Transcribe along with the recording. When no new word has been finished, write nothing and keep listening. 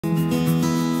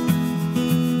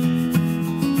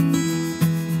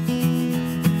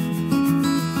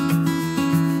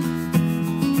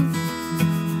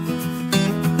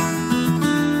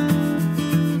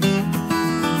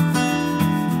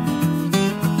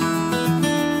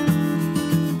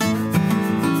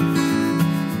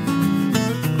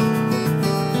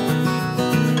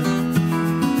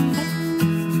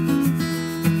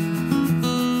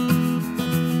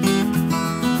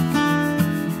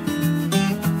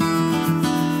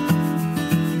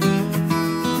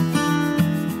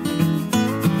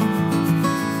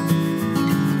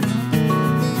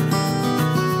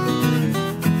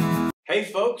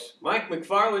folks, Mike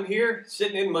McFarland here,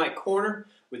 sitting in my corner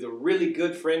with a really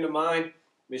good friend of mine,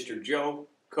 Mr. Joe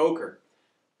Coker.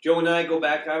 Joe and I go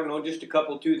back, I don't know, just a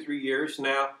couple, 2-3 years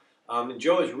now. And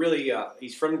Joe is really,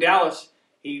 he's from Dallas.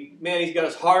 He's got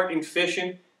his heart in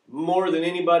fishing more than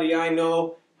anybody I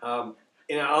know.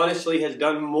 And honestly has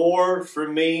done more for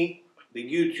me, the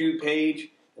YouTube page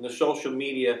and the social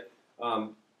media.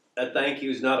 A thank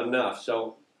you is not enough.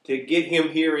 So to get him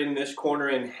here in this corner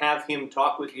and have him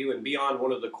talk with you and be on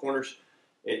one of the corners,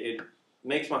 it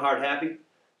makes my heart happy.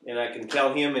 And I can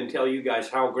tell him and tell you guys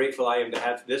how grateful I am to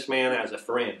have this man as a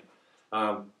friend.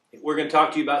 We're going to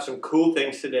talk to you about some cool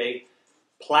things today.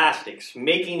 Plastics,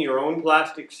 making your own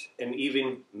plastics, and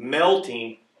even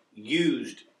melting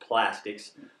used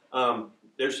plastics.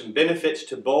 There's some benefits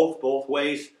to both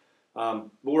ways. But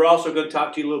we're also going to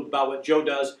talk to you a little about what Joe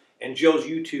does and Joe's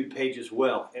YouTube page as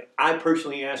well. And I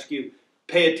personally ask you,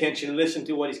 pay attention, listen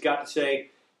to what he's got to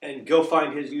say, and go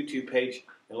find his YouTube page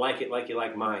and like it like you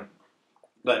like mine.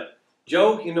 But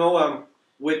Joe, you know,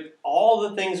 with all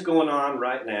the things going on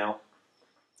right now,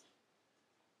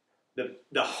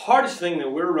 the hardest thing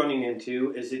that we're running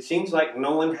into is it seems like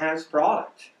no one has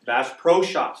product. Bass Pro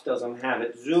Shops doesn't have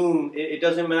it. Zoom, it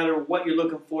doesn't matter what you're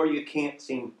looking for, you can't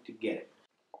seem to get it.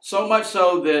 So much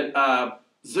so that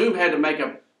Zoom had to make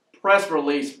a press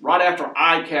release right after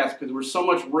ICAST because there were so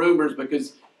much rumors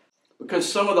because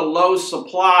some of the low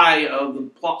supply of the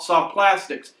soft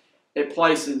plastics at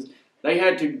places, they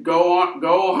had to go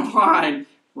online,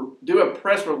 do a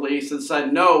press release and say,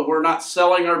 no, we're not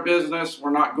selling our business,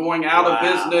 we're not going out of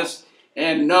business,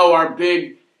 and no, our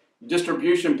big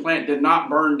distribution plant did not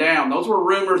burn down. Those were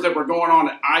rumors that were going on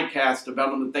at ICAST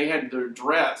about them that they had to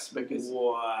address because...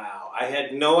 Wow, I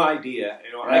had no idea.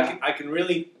 You know, yeah. I can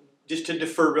really, just to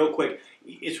defer real quick,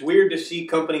 it's weird to see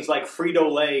companies like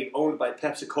Frito-Lay owned by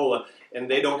Pepsi-Cola and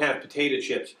they don't have potato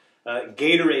chips.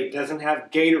 Gatorade doesn't have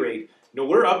Gatorade. You know,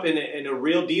 we're up in a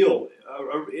real deal,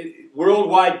 a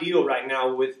worldwide deal right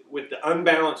now with the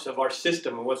unbalance of our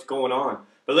system and what's going on.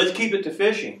 But let's keep it to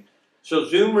fishing. So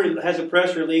Zoom has a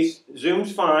press release.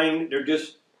 Zoom's fine. They're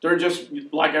just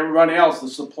like everybody else. The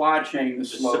supply chain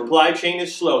is slow. The supply chain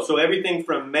is slow. So everything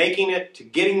from making it to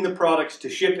getting the products to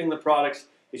shipping the products,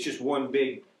 it's just one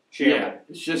big channel. Yeah,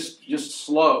 it's just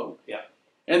slow. Yeah,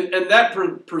 and that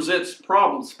presents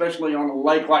problems, especially on a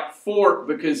lake like Fort,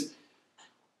 because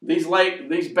these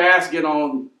bass get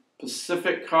on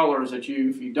Pacific colors that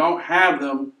if you don't have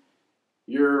them,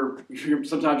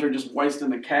 sometimes you're just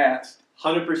wasting the cast.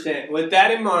 100%. With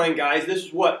that in mind, guys, this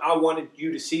is what I wanted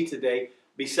you to see today.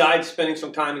 Besides spending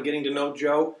some time and getting to know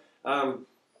Joe,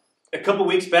 a couple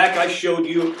weeks back I showed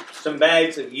you some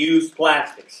bags of used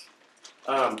plastics.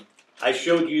 I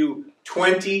showed you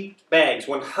 20 bags,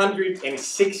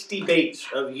 160 baits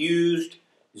of used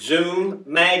Zoom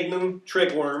Magnum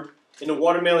trick worm in a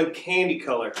watermelon candy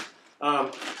color.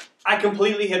 I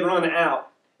completely had run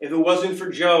out. If it wasn't for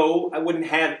Joe, I wouldn't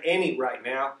have any right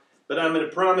now. But I'm going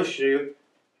to promise you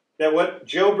that what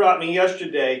Joe brought me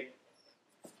yesterday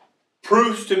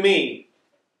proves to me,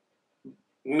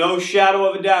 no shadow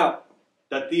of a doubt,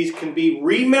 that these can be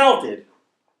remelted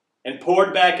and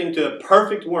poured back into a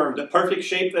perfect worm, the perfect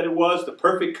shape that it was, the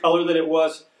perfect color that it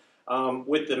was.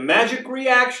 With the magic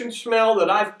reaction smell that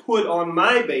I've put on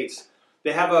my baits,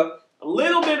 they have a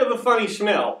little bit of a funny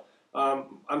smell.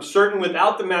 I'm certain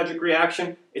without the magic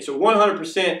reaction, it's a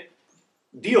 100%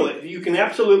 deal. You can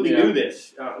absolutely do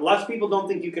this. Lots of people don't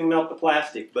think you can melt the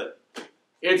plastic, but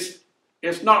it's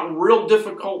not real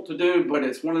difficult to do, but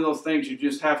it's one of those things you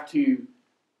just have to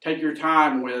take your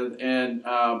time with, and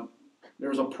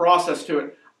there's a process to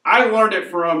it. I learned it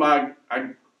from a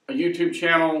YouTube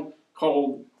channel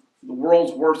called The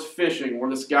World's Worst Fishing, where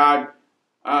this guy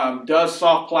does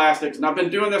soft plastics, and I've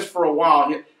been doing this for a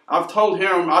while. I've told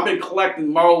him I've been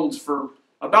collecting molds for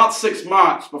about 6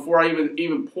 months before I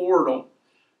even poured them.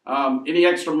 Any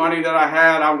extra money that I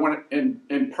had, I went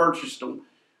and purchased them.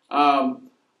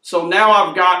 So now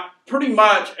I've got pretty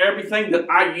much everything that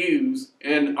I use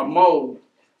in a mold.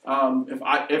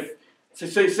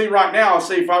 See right now,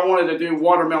 if I wanted to do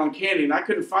watermelon candy, and I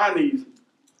couldn't find these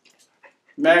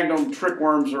Magnum trick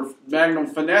worms or Magnum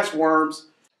Finesse worms,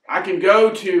 I can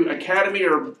go to Academy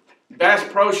or Bass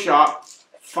Pro Shop,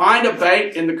 find a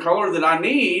bait in the color that I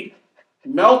need,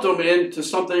 melt them into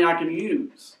something I can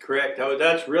use. Correct. Oh,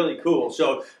 that's really cool.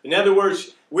 So, in other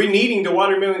words, we're needing the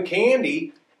watermelon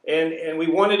candy, and we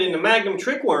want it in the Magnum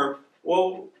trick worm.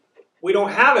 Well, we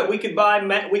don't have it. We could buy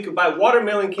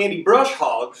watermelon candy brush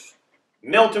hogs,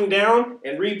 melt them down,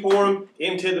 and re-pour them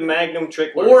into the Magnum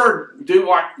trick worm. Or do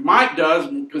what Mike does,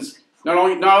 because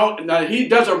he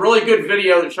does a really good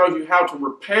video that shows you how to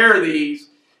repair these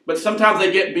but sometimes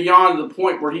they get beyond the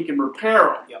point where he can repair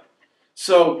them. Yep.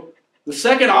 So the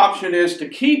second option is to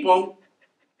keep them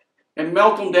and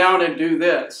melt them down and do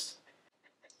this.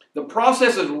 The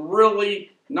process is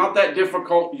really not that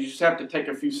difficult. You just have to take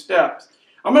a few steps.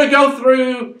 I'm going to go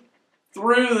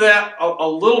through that a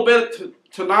little bit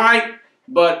tonight,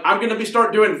 but I'm going to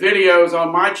start doing videos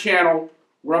on my channel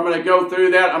where I'm going to go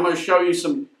through that. I'm going to show you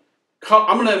some.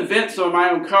 I'm going to invent some of my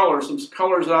own colors, some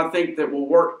colors that I think that will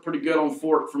work pretty good on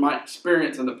Fork from my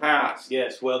experience in the past.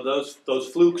 Yes, well, those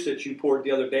flukes that you poured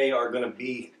the other day are going to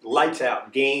be lights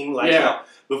out, game, lights out.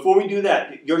 Before we do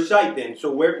that, your site then.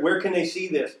 So where can they see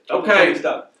this? Okay.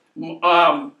 Stuff.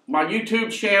 My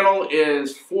YouTube channel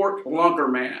is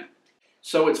Forklunkerman.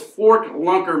 So it's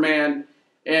Forklunkerman,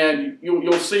 and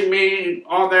you'll see me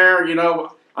on there. You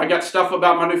know, I got stuff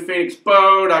about my new Phoenix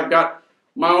boat. I've got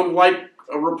my own lake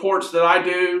reports that I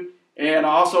do, and I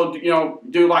also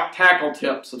do like tackle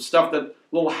tips of stuff, that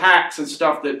little hacks and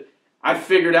stuff that I've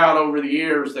figured out over the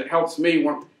years that helps me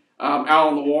when out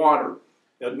on the water.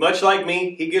 Much like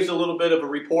me, he gives a little bit of a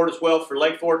report as well for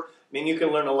Lake Fork. I mean, you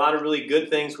can learn a lot of really good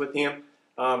things with him.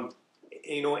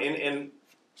 You know, and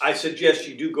I suggest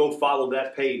you do go follow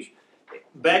that page.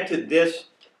 Back to this.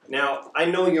 Now, I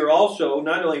know you're also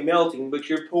not only melting, but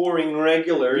you're pouring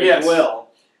regular as well.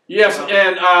 Yes,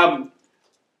 and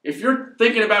if you're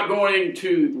thinking about going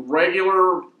to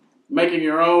regular, making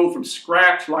your own from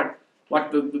scratch, like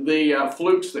the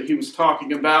flukes that he was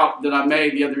talking about that I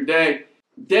made the other day,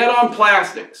 Dead On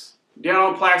Plastics. Dead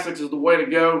On Plastics is the way to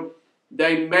go.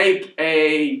 They make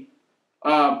a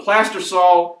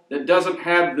plastisol that doesn't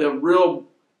have the real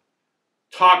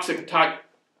toxic type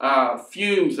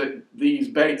fumes that these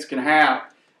baits can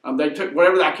have. They took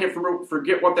whatever, I can't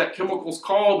forget what that chemical's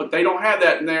called, but they don't have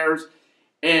that in theirs.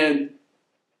 And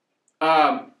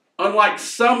unlike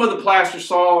some of the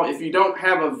plastisol, if you don't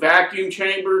have a vacuum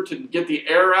chamber to get the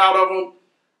air out of them,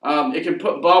 it can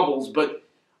put bubbles. But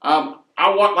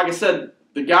like I said,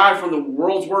 the guy from the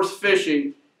World's Worst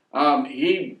Fishing,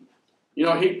 he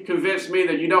convinced me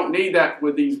that you don't need that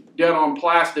with these Dead On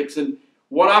Plastics. And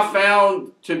what I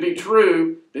found to be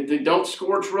true, that they don't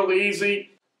scorch really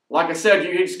easy. Like I said,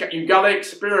 you got to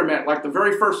experiment. Like the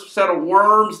very first set of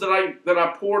worms that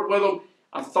I poured with them,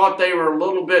 I thought they were a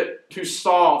little bit too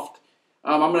soft.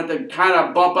 I'm going to have to kind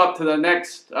of bump up to the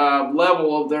next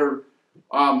level of their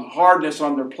hardness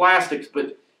on their plastics.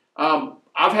 But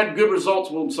I've had good results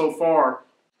with them so far.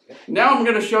 Now I'm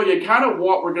going to show you kind of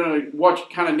what you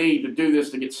kind of need to do this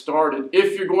to get started.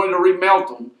 If you're going to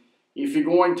remelt them, if you're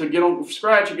going to get them from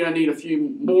scratch, you're going to need a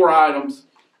few more items.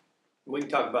 We can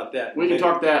talk about that. We can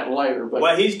talk that later. But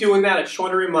while he's doing that, I just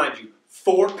want to remind you,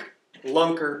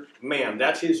 Forklunkerman.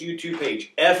 That's his YouTube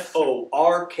page.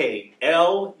 Forklunkerman.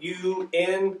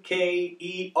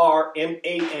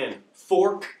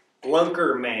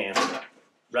 Forklunkerman.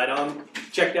 Right on.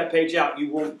 Check that page out.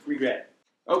 You won't regret it.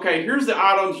 Okay, here's the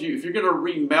items if you're going to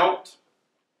remelt.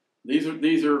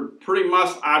 These are pretty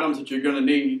must items that you're going to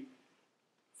need.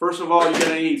 First of all, you're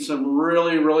going to need some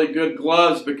really, really good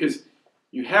gloves, because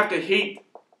you have to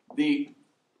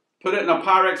put it in a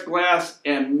Pyrex glass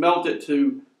and melt it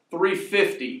to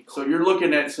 350. So you're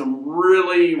looking at some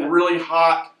really, really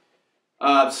hot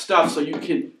stuff. So you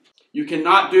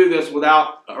cannot do this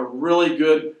without a really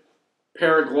good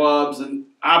pair of gloves. And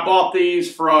I bought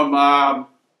these from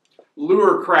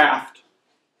Lure Craft,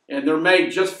 and they're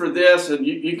made just for this, and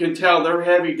you can tell they're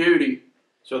heavy duty.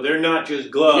 So they're not just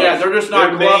gloves. Yeah, they're just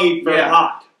not gloves. Made for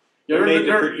hot. They're made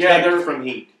to protect from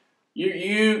heat.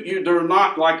 They're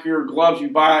not like your gloves you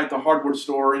buy at the hardware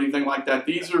store or anything like that.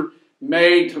 These are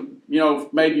made to,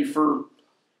 maybe for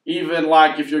even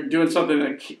like if you're doing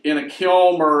something in a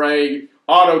kiln or a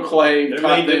autoclave. They're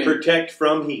made to protect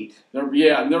from heat. They're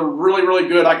really, really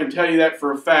good. I can tell you that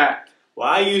for a fact. Well,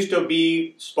 I used to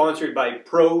be sponsored by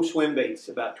Pro Swim Baits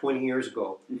about 20 years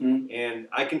ago. Mm-hmm. And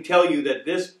I can tell you that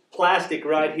this plastic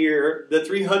right here, the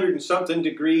 300 and something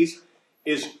degrees,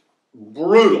 is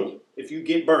brutal if you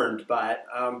get burned by it.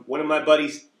 One of my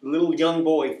buddies, little young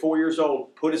boy, 4 years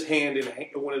old, put his hand in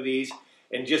one of these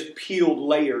and just peeled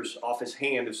layers off his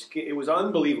hand. It was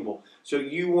unbelievable. So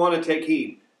you want to take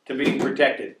heed to being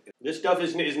protected. This stuff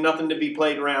is nothing to be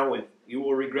played around with. You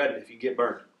will regret it if you get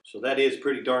burned. So that is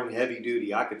pretty darn heavy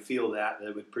duty. I could feel that.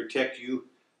 That would protect you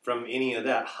from any of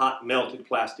that hot melted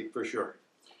plastic for sure.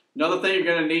 Another thing you're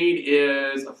going to need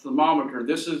is a thermometer.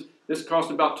 This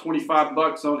costs about 25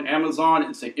 bucks on Amazon.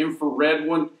 It's an infrared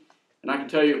one, and I can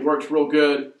tell you it works real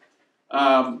good.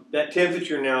 That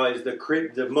temperature now is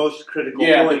the most critical point.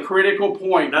 Yeah, the critical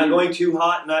point. Not going too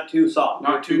hot, not too soft.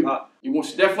 Not too hot. You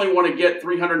definitely want to get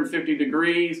 350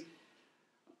 degrees.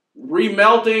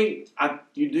 Remelting,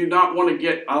 you do not want to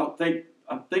get, I think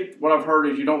what I've heard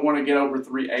is you don't want to get over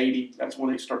 380. That's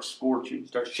when it starts scorching.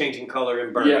 Starts changing color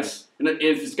and burning. Yes. And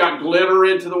if it's got glitter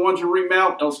into the ones you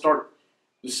remelt, it'll start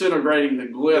disintegrating the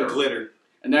glitter. The glitter.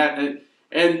 And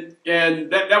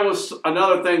that was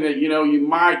another thing that, you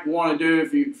might want to do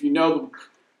if you know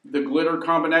the glitter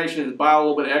combination, is buy a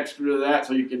little bit extra of that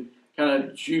so you can kind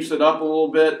of juice it up a little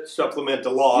bit. Supplement the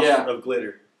loss of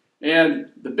glitter. And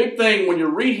the big thing when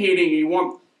you're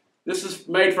reheating, this is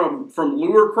made from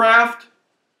Lure Craft.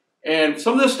 And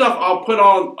some of this stuff I'll put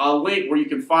on a link where you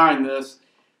can find this.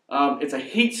 It's a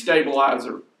heat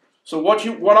stabilizer. So what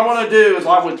I want to do is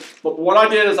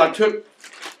I took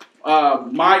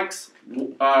Mike's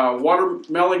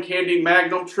watermelon candy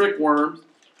Magnum trick worms.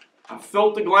 I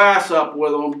filled the glass up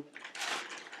with them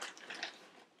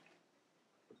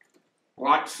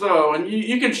like so, and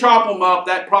you can chop them up.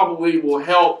 That probably will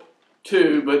help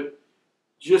too, but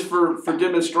just for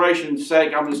demonstration's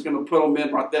sake, I'm just going to put them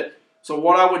in right there. So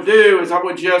what I would do is I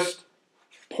would just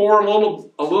pour a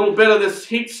little bit of this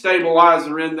heat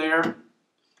stabilizer in there,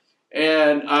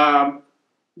 and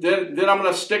then I'm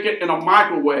going to stick it in a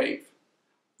microwave.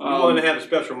 You want to have a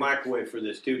special microwave for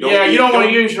this too. You don't want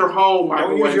to use your home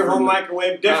microwave. Don't use your home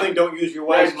microwave. Definitely don't use your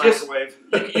wife's microwave.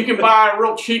 You can buy a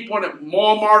real cheap one at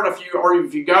Walmart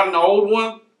if you got an old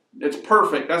one. It's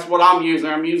perfect. That's what I'm using.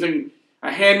 I'm using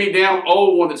a hand-me-down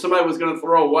old one that somebody was going to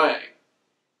throw away.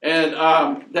 And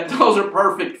those are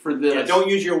perfect for this. Yeah, don't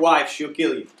use your wife. She'll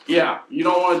kill you. Yeah, you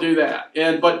don't want to do that.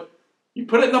 But you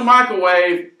put it in the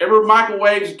microwave. Every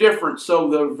microwave's different.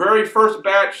 So the very first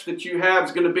batch that you have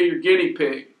is going to be your guinea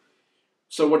pig.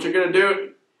 So what you're going to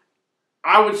do,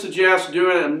 I would suggest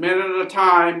doing it a minute at a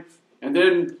time and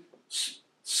then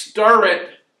stir it.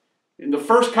 In the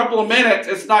first couple of minutes,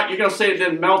 you're going to see it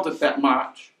didn't melt it that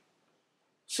much.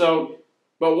 So,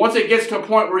 but once it gets to a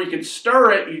point where you can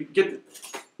stir it, you can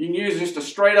use just a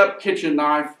straight up kitchen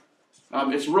knife.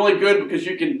 It's really good because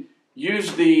you can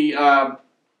use the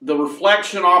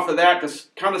reflection off of that to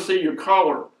kind of see your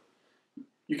color.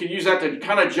 You can use that to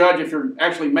kind of judge if you're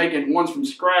actually making ones from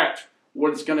scratch,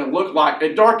 what it's going to look like.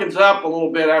 It darkens up a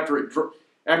little bit after it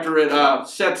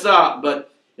sets up,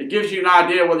 but it gives you an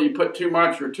idea whether you put too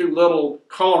much or too little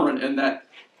colorant in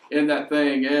that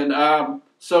thing. And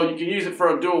so you can use it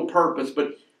for a dual purpose.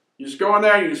 But you just go in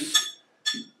there and you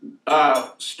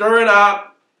stir it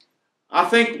up. I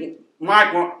think,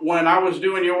 Mike, when I was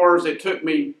doing yours, it took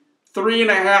me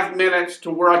 3.5 minutes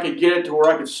to where I could get it to where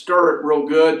I could stir it real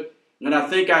good. And I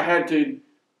think I had to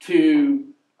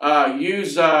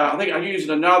use, I think I used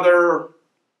another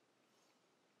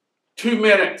 2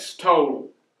 minutes total.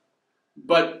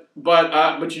 But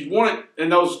you want it in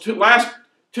those last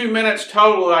 2 minutes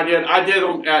total. I did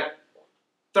them at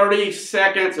 30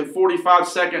 seconds and 45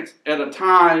 seconds at a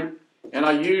time, and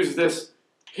I used this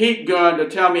heat gun to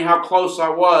tell me how close I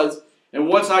was. And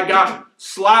once I got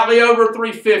slightly over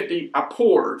 350, I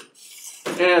poured.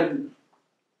 And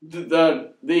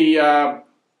the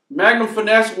Magnum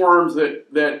Finesse worms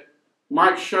that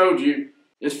Mike showed you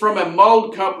is from a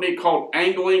mold company called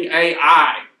Angling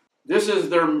AI. This is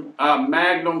their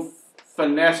Magnum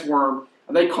Finesse worm.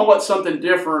 They call it something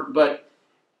different, but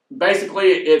basically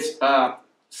it's a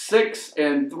 6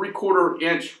 3/4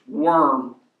 inch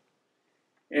worm.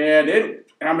 And it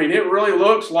really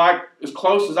looks like, as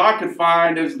close as I could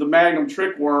find, is the Magnum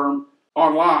trick worm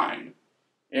online.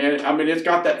 And I mean, it's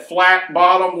got that flat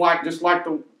bottom, just like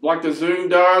the Zoom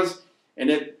does, and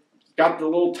it got the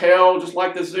little tail just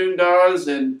like the Zoom does,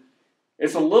 and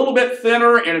it's a little bit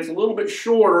thinner and it's a little bit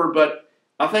shorter, but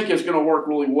I think it's going to work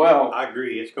really well. I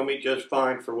agree. It's going to be just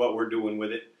fine for what we're doing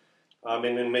with it.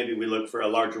 And then maybe we look for a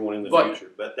larger one in the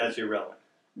future, but that's irrelevant.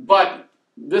 But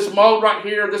this mold right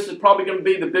here, this is probably going to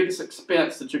be the biggest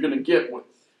expense that you're going to get with.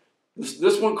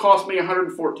 This one cost me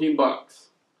 $114.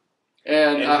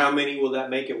 And how many will that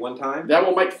make at one time? That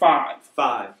will make 5.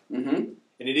 5. Mm-hmm.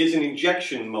 And it is an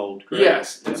injection mold, correct?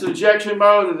 Yes, it's injection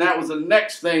mold, and that was the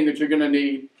next thing that you're going to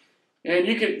need. And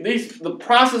you can the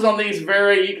prices on these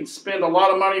vary. You can spend a lot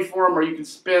of money for them, or you can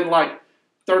spend like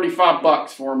 $35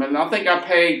 for them. And I think I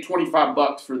paid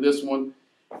 $25 for this one.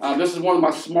 This is one of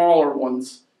my smaller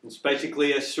ones. It's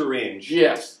basically a syringe.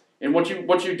 Yes. And what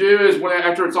you do is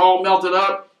after it's all melted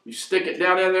up, you stick it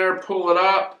down in there, pull it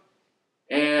up,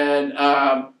 and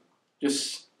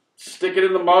just stick it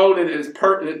in the mold, and it's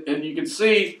pertinent. And you can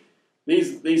see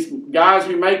these guys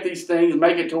who make these things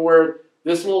make it to where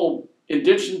this little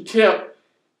indentation tip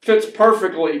fits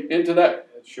perfectly into that.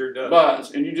 It sure does.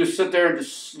 Buzz. And you just sit there and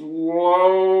just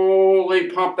slowly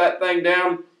pump that thing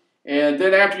down. And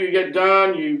then after you get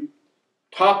done, you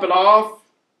top it off.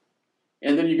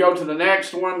 and then you go to the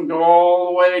next one, go all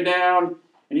the way down,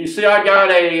 and you see I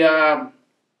got a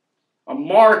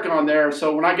mark on there.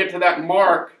 So when I get to that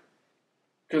mark,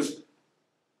 because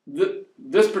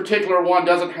this particular one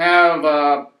doesn't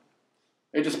have,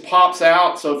 it just pops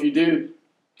out. So if you do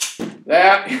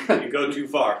that, you go too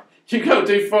far. You go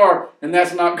too far, and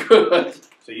that's not good.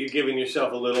 So you're giving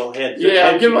yourself a little head. Yeah,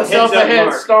 I'm giving myself a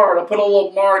head start. I put a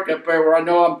little mark up there where I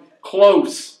know I'm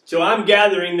close. So I'm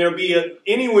gathering there'll be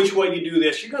any which way you do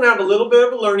this, you're going to have a little bit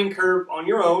of a learning curve on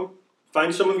your own.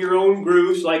 Find some of your own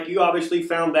grooves, like you obviously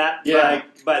found that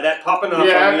by that popping up on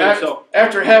you. So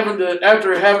after having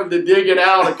to dig it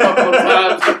out a couple of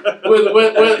times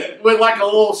with like a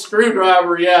little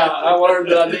screwdriver, I learned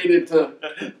that I needed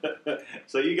to.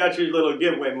 So you got your little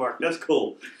giveaway mark. That's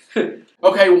cool.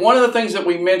 Okay, one of the things that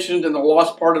we mentioned in the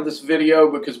last part of this video,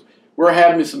 because we're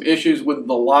having some issues with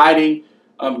the lighting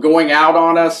going out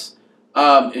on us,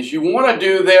 is you want to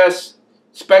do this,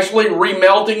 especially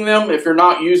remelting them if you're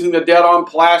not using the dead-on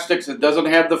plastics. It doesn't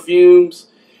have the fumes.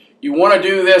 You want to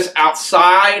do this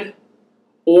outside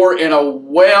or in a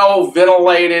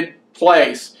well-ventilated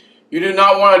place. You do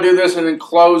not want to do this in an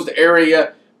enclosed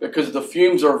area because the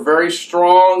fumes are very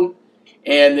strong,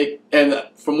 and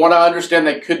from what I understand,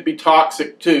 they could be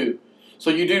toxic too. So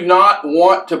you do not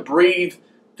want to breathe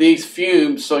these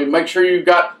fumes. So you make sure you've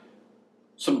got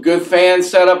some good fans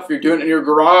set up if you're doing it in your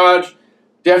garage.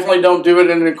 Definitely don't do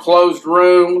it in an enclosed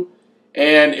room.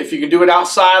 And if you can do it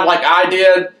outside like I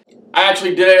did, I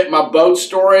actually did it at my boat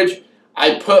storage.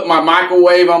 I put my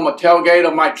microwave on the tailgate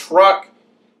of my truck,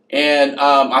 and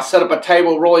I set up a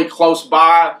table really close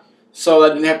by so I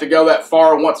didn't have to go that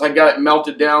far once I got it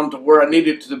melted down to where I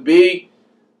needed it to be.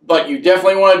 But you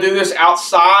definitely want to do this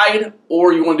outside,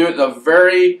 or you want to do it in a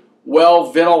very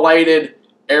well ventilated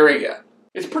area.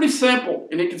 It's pretty simple,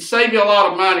 and it can save you a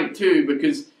lot of money too,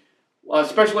 because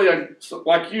especially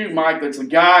like you, Mike, that's a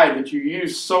guy that you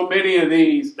use so many of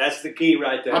these. That's the key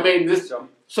right there. I mean,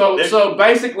 so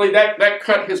basically that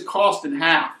cut his cost in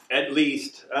half. At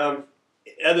least.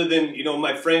 Other than,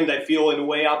 my friend, I feel in a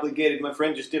way obligated. My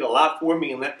friend just did a lot for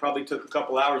me, and that probably took a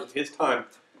couple hours of his time.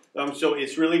 So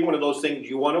it's really one of those things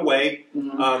you want to weigh.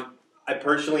 Mm-hmm. I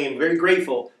personally am very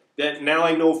grateful that now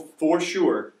I know for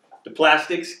sure the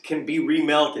plastics can be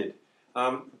remelted.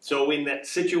 So in that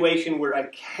situation where I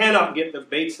cannot get the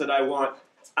baits that I want,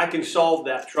 I can solve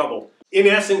that trouble. In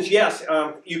essence, yes,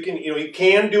 you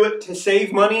can do it to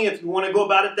save money if you want to go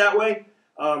about it that way.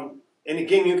 And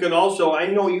again, you can also, I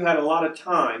know you had a lot of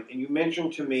time, and you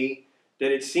mentioned to me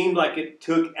that it seemed like it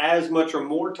took as much or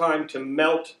more time to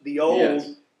melt the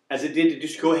old as it did to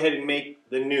just go ahead and make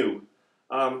the new.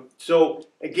 So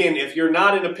again, if you're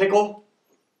not in a pickle,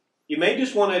 you may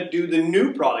just want to do the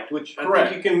new product, which I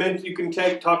think you can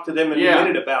talk to them in a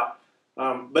minute about.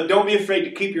 But don't be afraid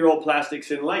to keep your old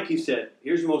plastics. And like you said,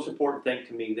 here's the most important thing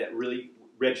to me that really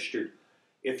registered.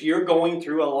 If you're going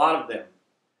through a lot of them,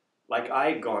 like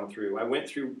I had gone through, I went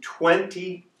through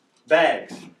 20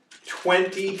 bags.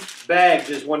 20 bags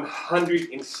is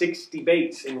 160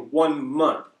 baits in 1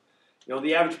 month.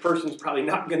 The average person's probably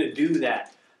not going to do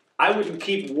that. I would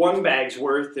keep 1 bag's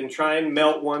worth and try and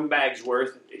melt 1 bag's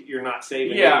worth. You're not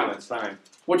saving anyone's time.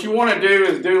 What you want to do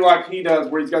is do like he does,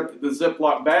 where he's got the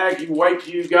Ziploc bag. You wait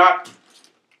till you've got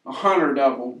 100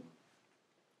 of them.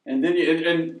 And then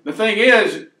and the thing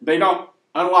is, they don't,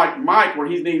 unlike Mike, where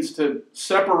he needs to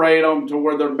separate them to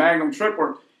where they're Magnum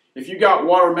Tripler. If you got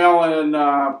watermelon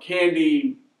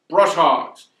candy brush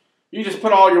hogs, you just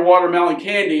put all your watermelon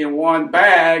candy in 1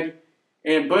 bag,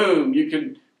 and boom, you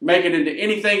can make it into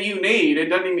anything you need. It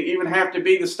doesn't even have to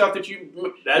be the stuff that's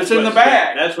in the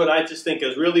bag. That's what I just think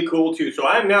is really cool too. So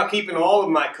I'm now keeping all of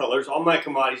my colors, all my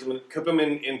commodities. I'm going to keep them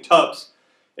in tubs,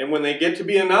 and when they get to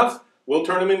be enough, we'll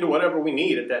turn them into whatever we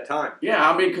need at that time. Yeah,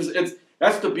 I mean, because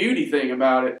that's the beauty thing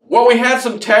about it. Well, we had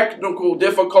some technical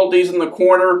difficulties in the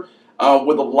corner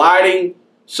with the lighting,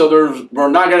 so we're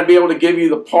not going to be able to give you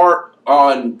the part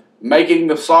on making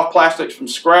the soft plastics from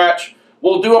scratch.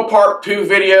 We'll do a part 2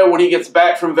 video when he gets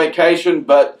back from vacation,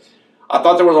 but I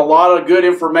thought there was a lot of good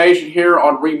information here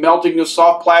on remelting the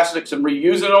soft plastics and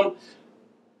reusing them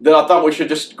that I thought we should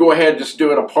just go ahead and just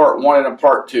do it a part 1 and a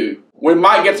part 2. When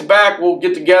Mike gets back, we'll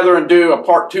get together and do a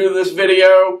part 2 of this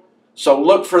video, so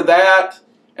look for that.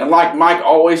 And like Mike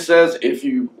always says, if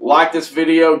you like this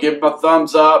video, give him a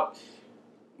thumbs up.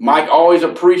 Mike always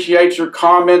appreciates your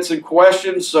comments and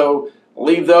questions, so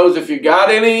leave those if you got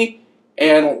any.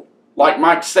 And like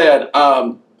Mike said,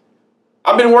 I've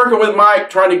been working with Mike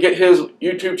trying to get his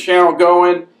YouTube channel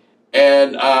going,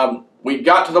 and we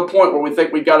got to the point where we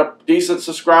think we got a decent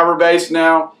subscriber base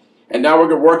now, and now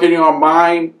we're working on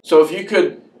mine. So if you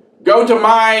could go to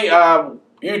my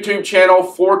YouTube channel,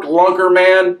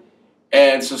 Forklunkerman,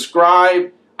 and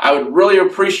subscribe. I would really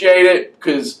appreciate it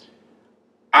because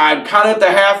I'm kind of at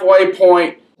the halfway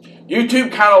point.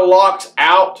 YouTube kind of locks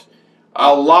out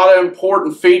a lot of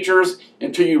important features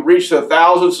until you reach the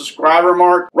 1,000 subscriber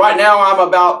mark. Right now I'm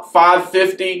about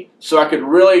 550, so I could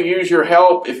really use your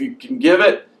help if you can give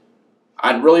it.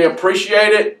 I'd really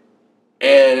appreciate it.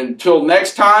 And until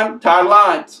next time, tight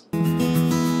lines.